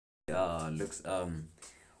Looks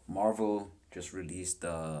Marvel just released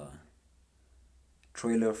the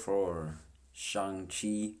trailer for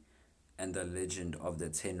Shang-Chi and the Legend of the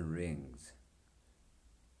Ten Rings.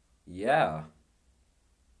 Yeah.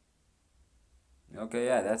 Okay,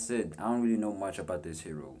 yeah, that's it. I don't really know much about this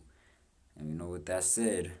hero. And with that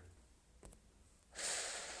said,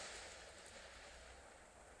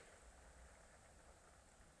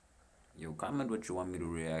 yo, comment what you want me to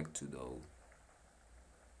react to though.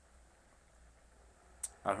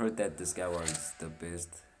 I heard that this guy was the best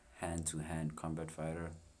hand-to-hand combat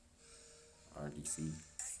fighter. RDC.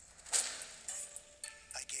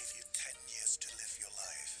 I gave you 10 years to live your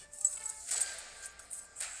life.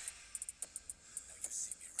 Now you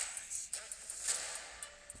see me rise.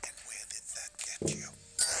 And where did that get you?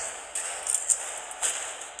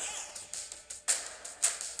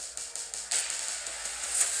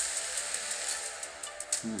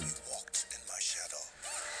 You walked in my shadow.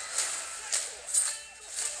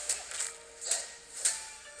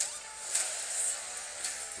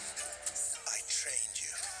 I trained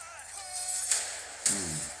you.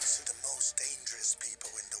 So the most dangerous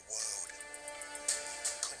people in the world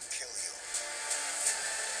couldn't kill you.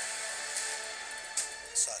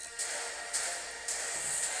 Son,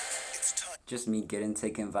 it's time. Just me getting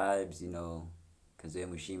taken vibes, Kazuya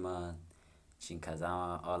Mushima,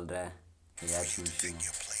 Shinkazawa, all that. Heihachi Take Mishima.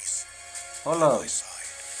 your place Hold by up. my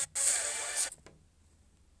side.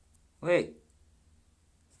 Wait.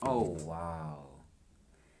 Oh, wow.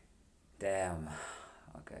 Damn.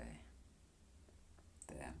 Okay.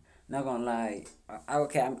 Damn. Not gonna lie.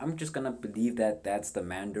 Okay, I'm just gonna believe that that's the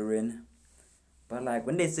Mandarin. But like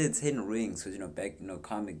when they say 10 rings, cause back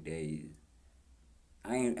comic days,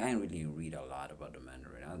 I ain't really read a lot about the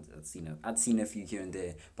Mandarin. I'd seen a few here and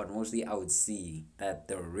there, but mostly I would see that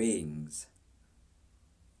the rings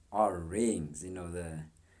are rings. The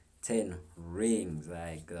 10 rings,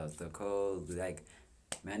 like the code, like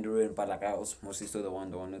Mandarin. But like I was mostly saw the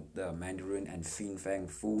one with the Mandarin and Fin Fang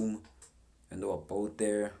Foom, and they were both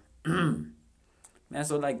there. Man,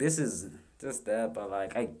 so like this is just that, but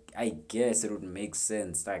like I guess it would make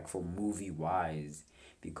sense like for movie wise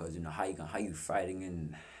because how you fighting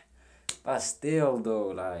and but still though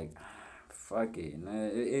like fuck it,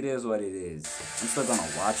 it is what it is. I'm still gonna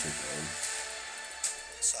watch it though.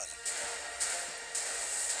 Son,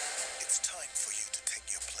 it's time for you to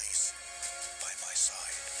take your place by my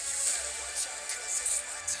side.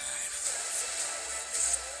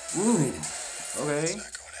 Ooh, okay. It's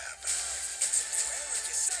not going to happen.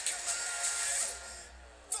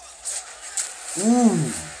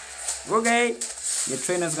 Ooh, okay. Your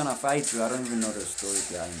trainer's gonna fight you. I don't even know the story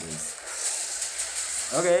behind this.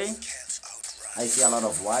 Okay. Can't outrun I see a lot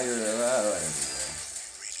of wire.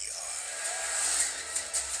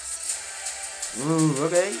 who you really are. Ooh,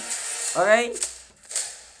 okay. Okay.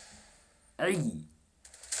 Hey.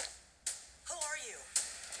 Who are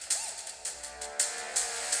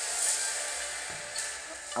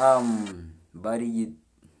you? Buddy, you.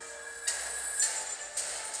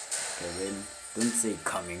 Kevin, don't say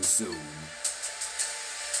coming soon.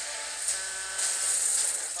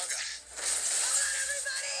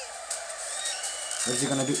 What's he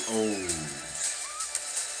gonna do? Oh.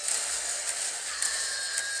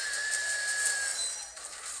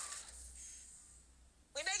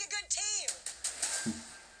 We make a good team.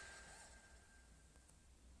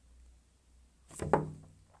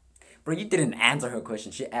 Bro, you didn't answer her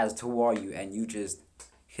question. She asked, "Who are you?" and you just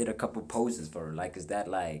hit a couple poses for her. Like, is that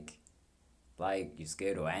like you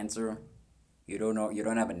scared to answer? You don't know. You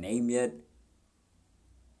don't have a name yet.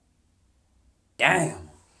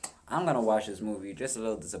 Damn. I'm gonna watch this movie. Just a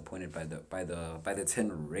little disappointed by the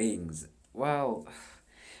 10 rings. Well,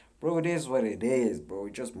 bro, it is what it is, bro.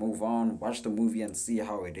 Just move on. Watch the movie and see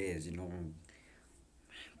how it is.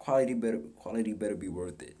 Quality better be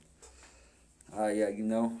worth it. Yeah,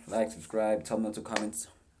 like, subscribe, tell me to comment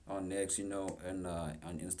on next, and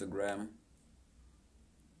on Instagram.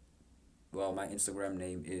 Well, my Instagram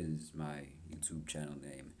name is my YouTube channel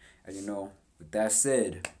name. And with that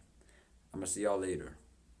said, I'm gonna see y'all later.